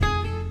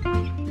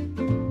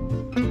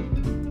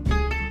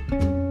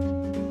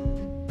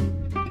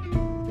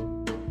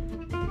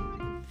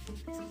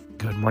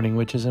Morning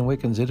Witches and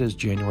Wiccans. It is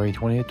January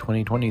 20th,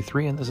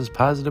 2023, and this is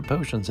Positive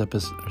Potions,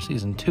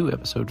 Season 2,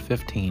 Episode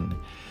 15.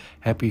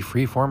 Happy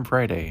Freeform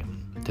Friday.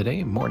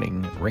 Today,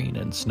 morning, rain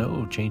and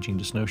snow, changing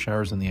to snow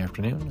showers in the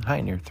afternoon,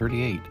 high near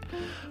 38.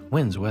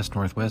 Winds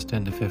west-northwest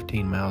 10 to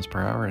 15 miles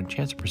per hour, and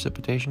chance of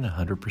precipitation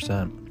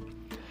 100%.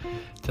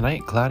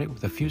 Tonight, cloudy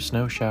with a few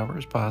snow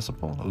showers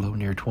possible, a low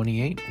near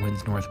 28,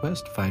 winds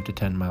northwest 5 to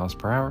 10 miles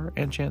per hour,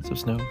 and chance of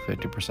snow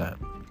 50%.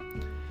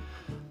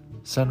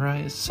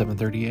 Sunrise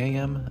 7:30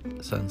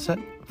 a.m., sunset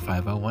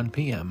 5:01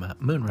 p.m.,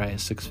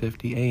 moonrise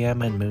 6:50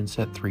 a.m., and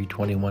moonset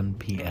 3:21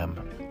 p.m.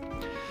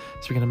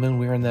 Speaking of moon,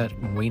 we're in that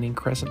waning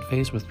crescent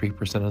phase with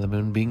 3% of the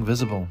moon being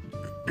visible.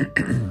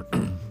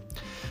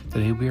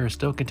 Today we are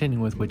still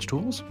continuing with witch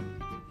tools,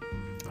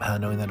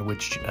 knowing that a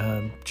witch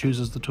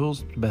chooses the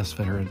tools to best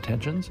fit her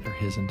intentions, or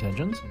his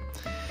intentions.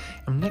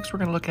 And next we're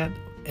going to look at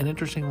an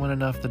interesting one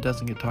enough that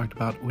doesn't get talked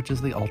about, which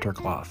is the altar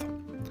cloth.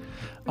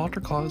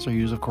 Altar cloths are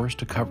used, of course,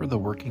 to cover the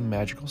working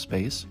magical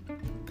space.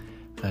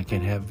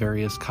 Can have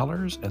various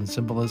colors and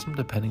symbolism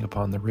depending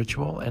upon the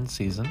ritual and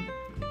season.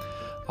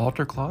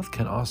 Altar cloth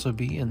can also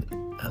be in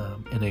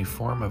a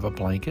form of a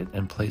blanket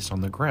and placed on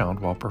the ground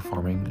while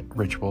performing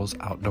rituals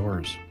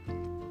outdoors.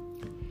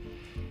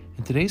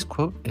 And today's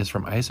quote is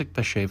from Isaac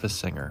Bashevis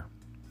Singer.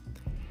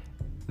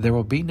 "There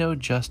will be no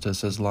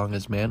justice as long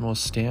as man will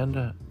stand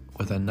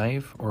with a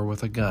knife or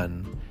with a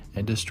gun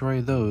and destroy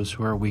those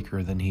who are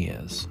weaker than he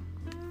is."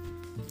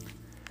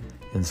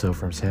 And so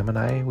from Sam and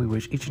I, we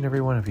wish each and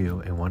every one of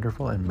you a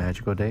wonderful and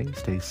magical day.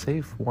 Stay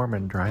safe, warm,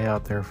 and dry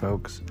out there,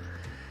 folks.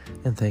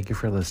 And thank you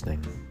for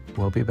listening.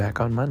 We'll be back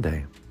on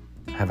Monday.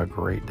 Have a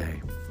great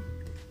day.